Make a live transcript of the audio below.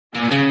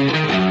Hello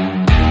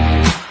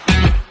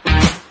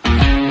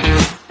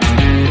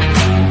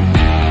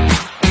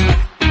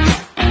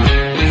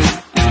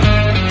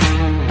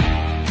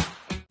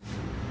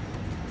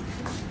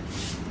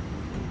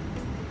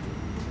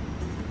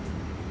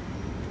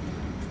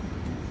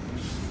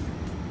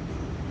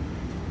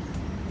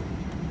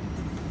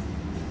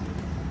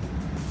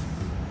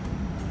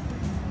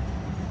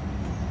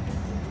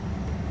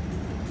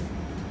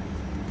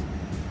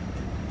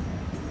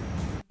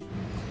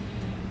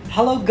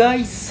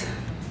guys!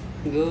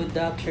 Good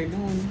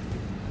afternoon.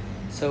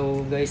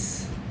 So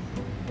guys,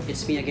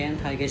 it's me again,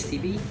 Hi Guys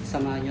TV.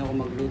 Samahan niyo ako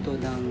magluto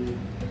ng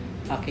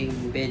aking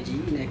veggie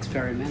na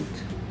experiment,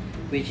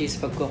 which is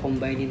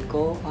pagko-combinein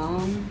ko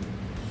ang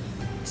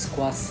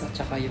squash at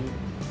saka yung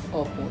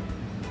opo.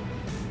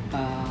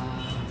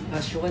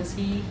 As you can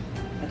see,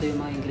 ito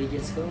yung mga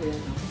ingredients ko.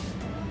 Ayan.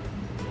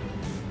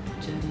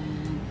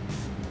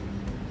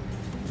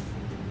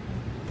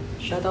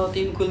 Shoutout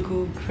Team Cool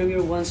Cook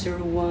Premier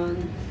 101.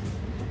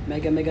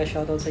 Mega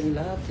shoutout sa inyo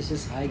lahat. This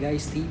is Hi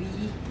Guys TV.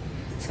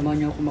 Samahan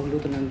niyo ako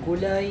magluto ng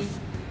gulay.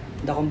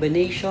 The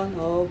combination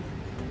of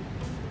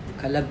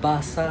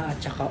kalabasa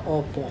at saka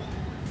opo.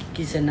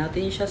 Gisa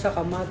natin siya sa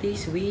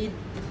kamatis with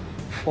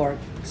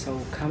fork. So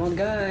come on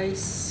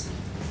guys.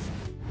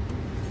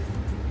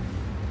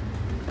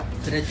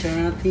 Diretso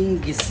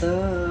natin gisa.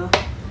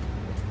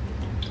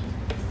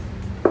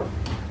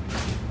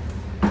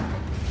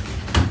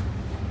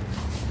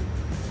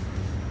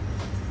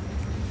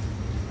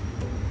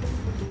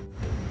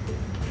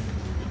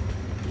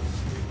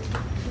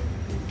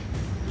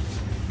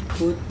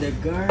 Put the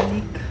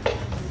garlic.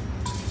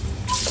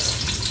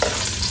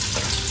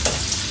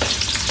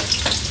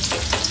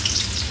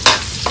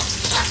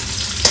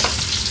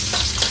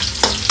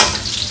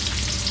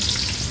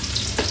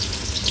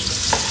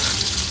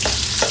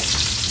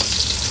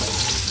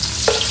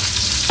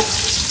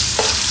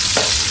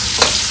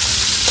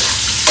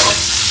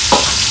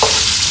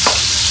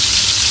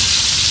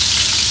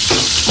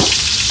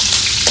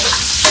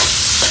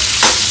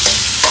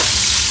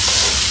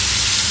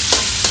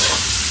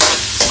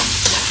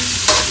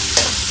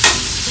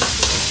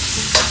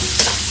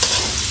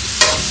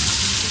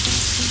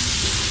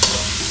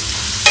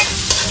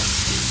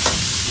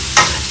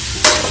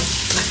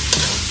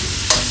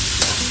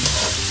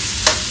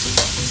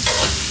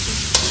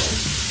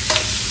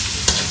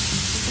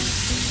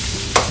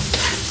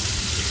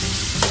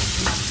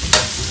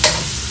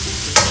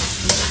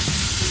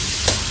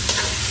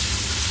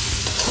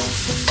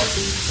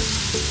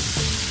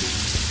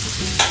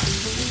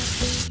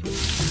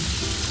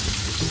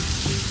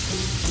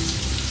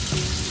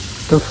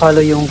 To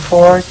follow yung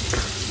fork.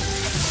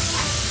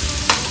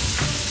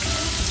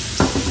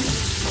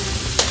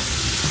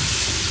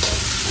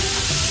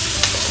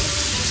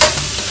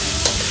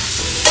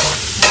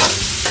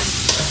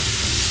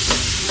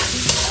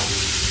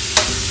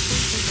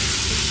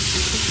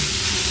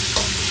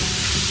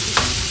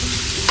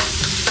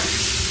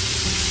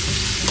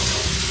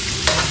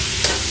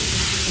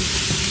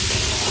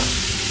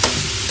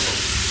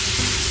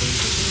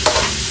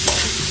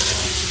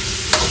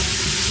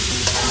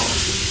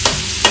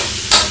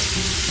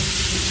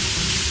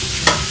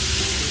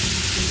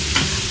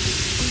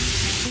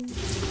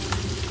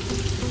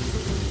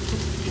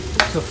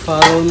 So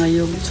follow na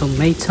yung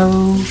tomato.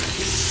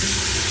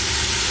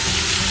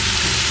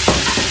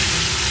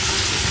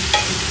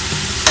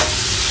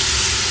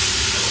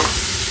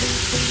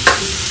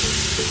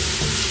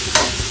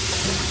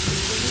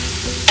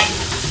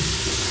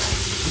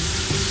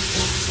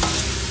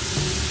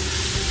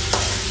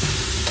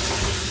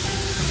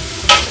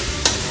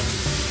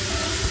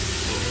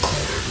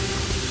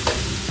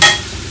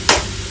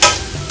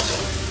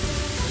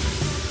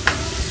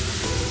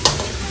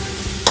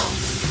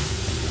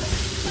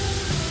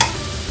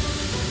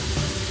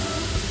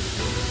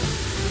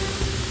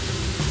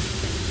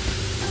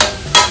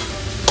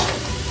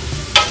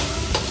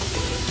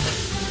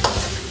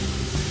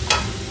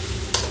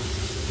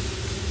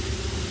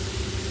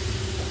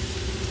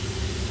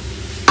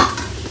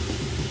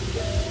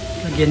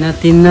 Lagyan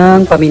natin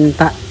ng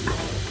paminta.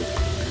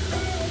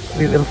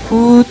 We will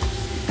put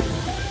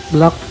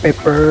black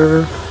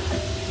pepper.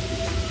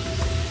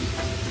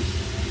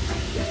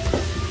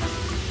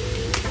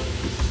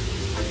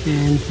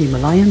 And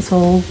Himalayan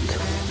salt.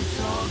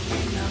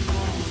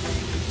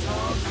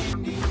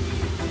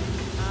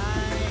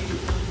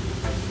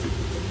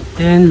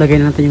 Then,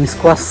 lagyan natin yung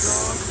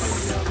squash.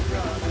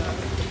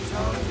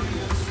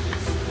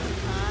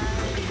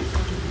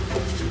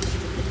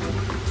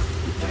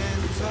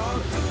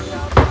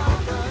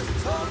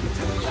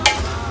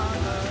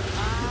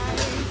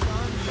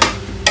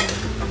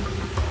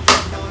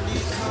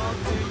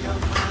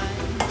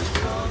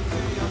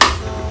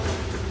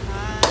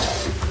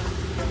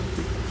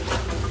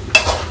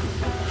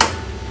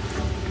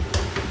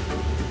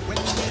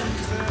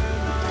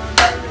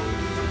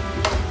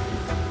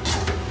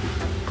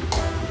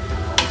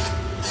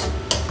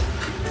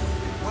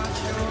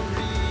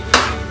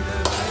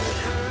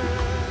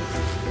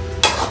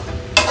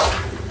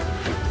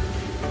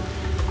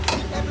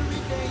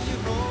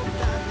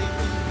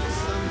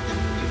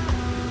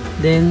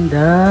 Then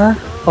the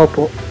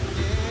opo.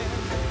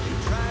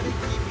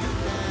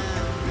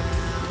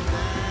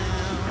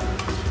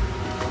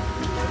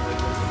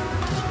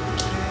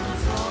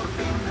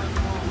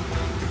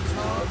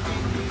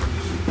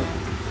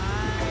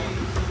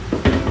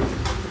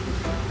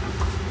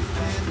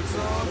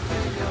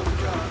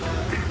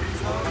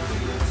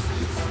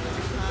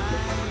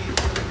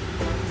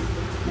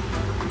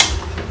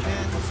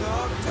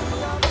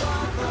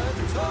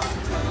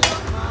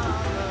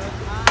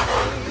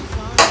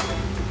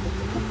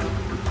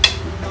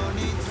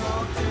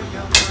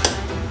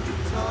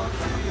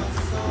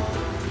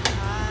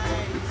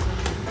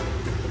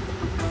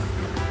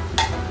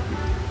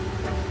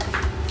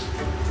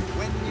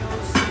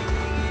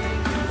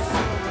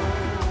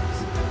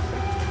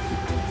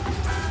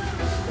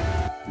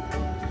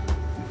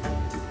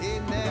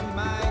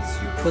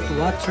 Put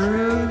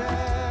water.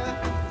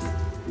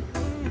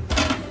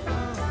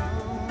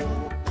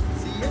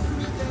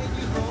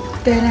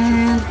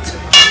 Ta-da!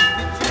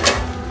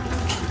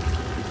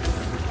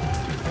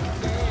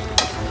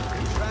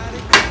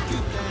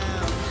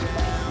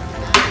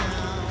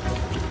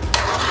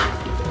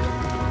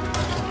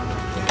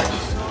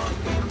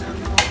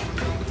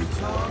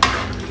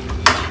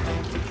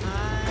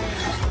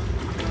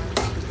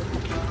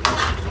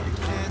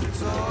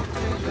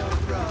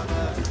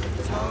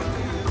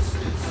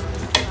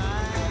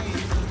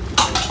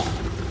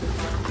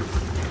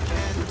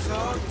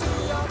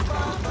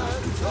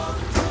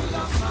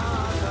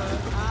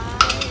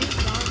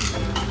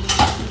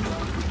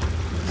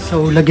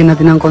 So, lagyan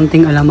natin ng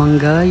konting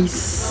alamang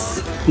guys.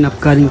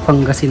 Napgaling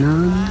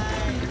Pangasinan.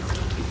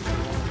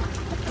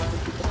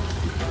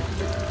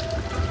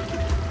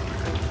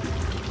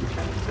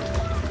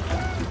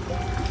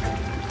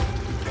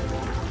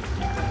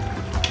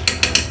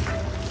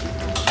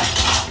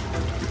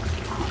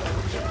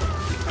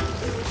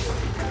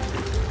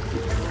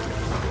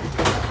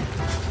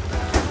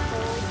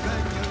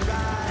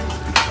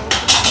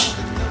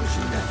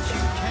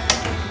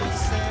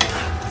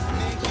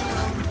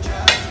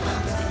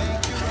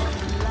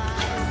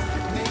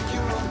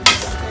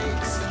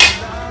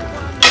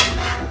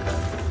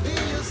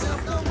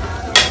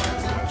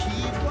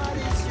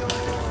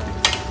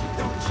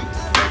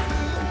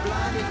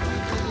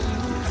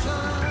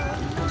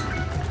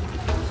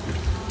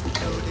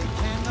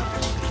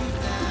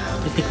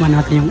 Titikman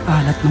natin yung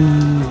alat ng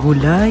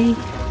gulay.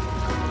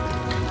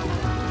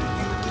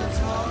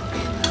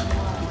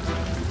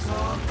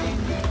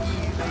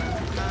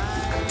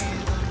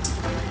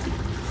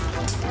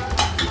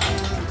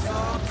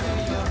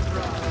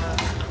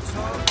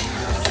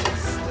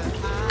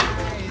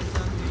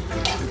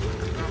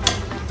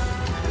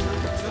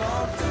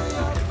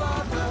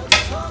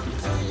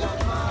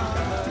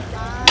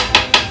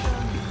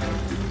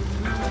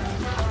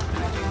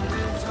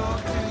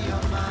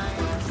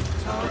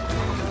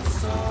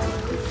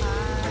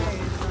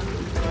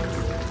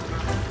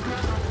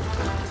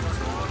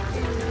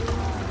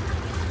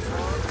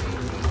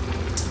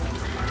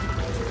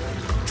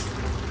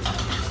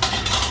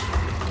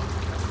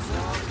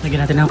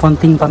 Lagyan natin ng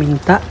konting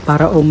paminta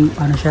para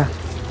ano siya,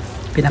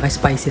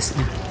 pinaka-spices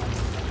niya.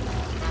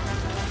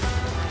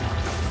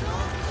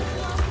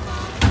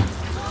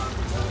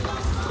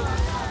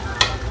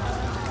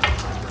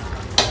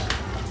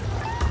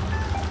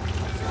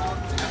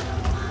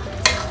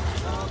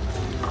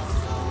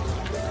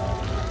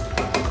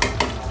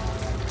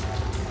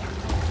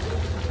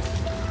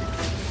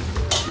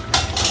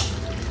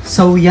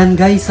 So yan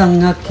guys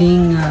ang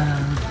aking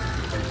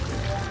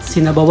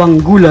sinabawang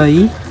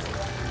gulay.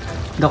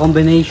 The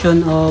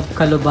combination of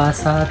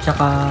kalabasa at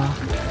saka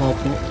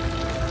opo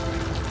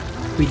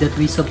with the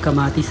twist of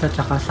kamatis at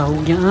saka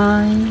sahog niya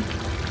ay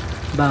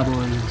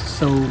baboy.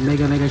 So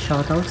mega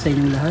shoutout sa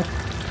inyong lahat.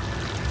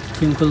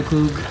 Team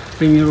Kulkug,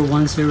 Premier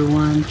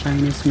 101,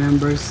 Chinese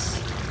members,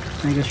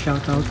 mega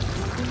shoutout.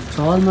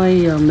 So all my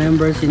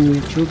members in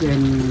YouTube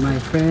and my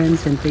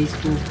friends in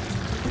Facebook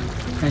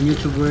and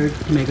YouTube world,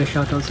 mega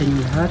shoutout sa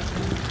inyong lahat.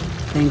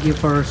 Thank you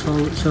for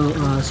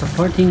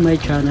supporting my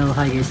channel,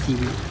 Hi Guys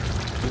TV.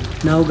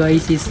 Now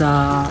guys is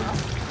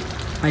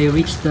I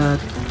reached the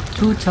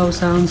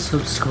 2,000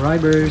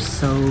 subscribers,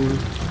 so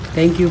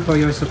thank you for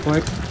your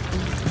support,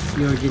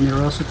 your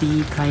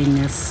generosity,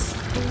 kindness,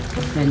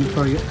 and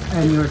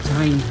your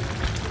time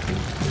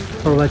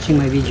for watching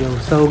my video.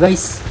 So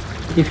guys,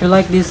 if you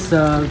like this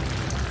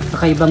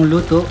kakaibang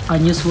luto,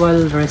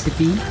 unusual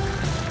recipe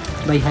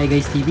by Hi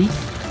Guys TV,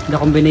 the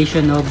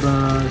combination of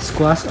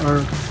squash or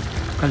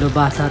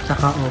kalabasa at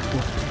saka opo.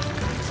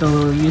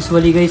 So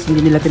usually guys,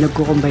 hindi nila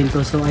pinagko-combine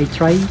to, so I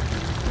try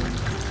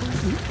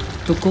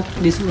to cook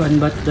this one,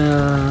 but the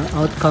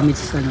outcome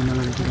is ano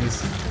naman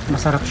guys,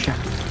 masarap siya.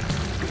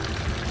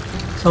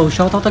 So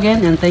shout out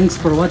again and thanks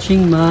for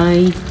watching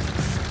my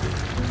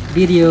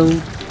video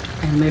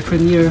and my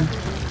premiere.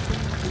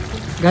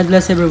 God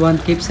bless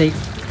everyone, keep safe,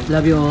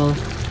 love you all.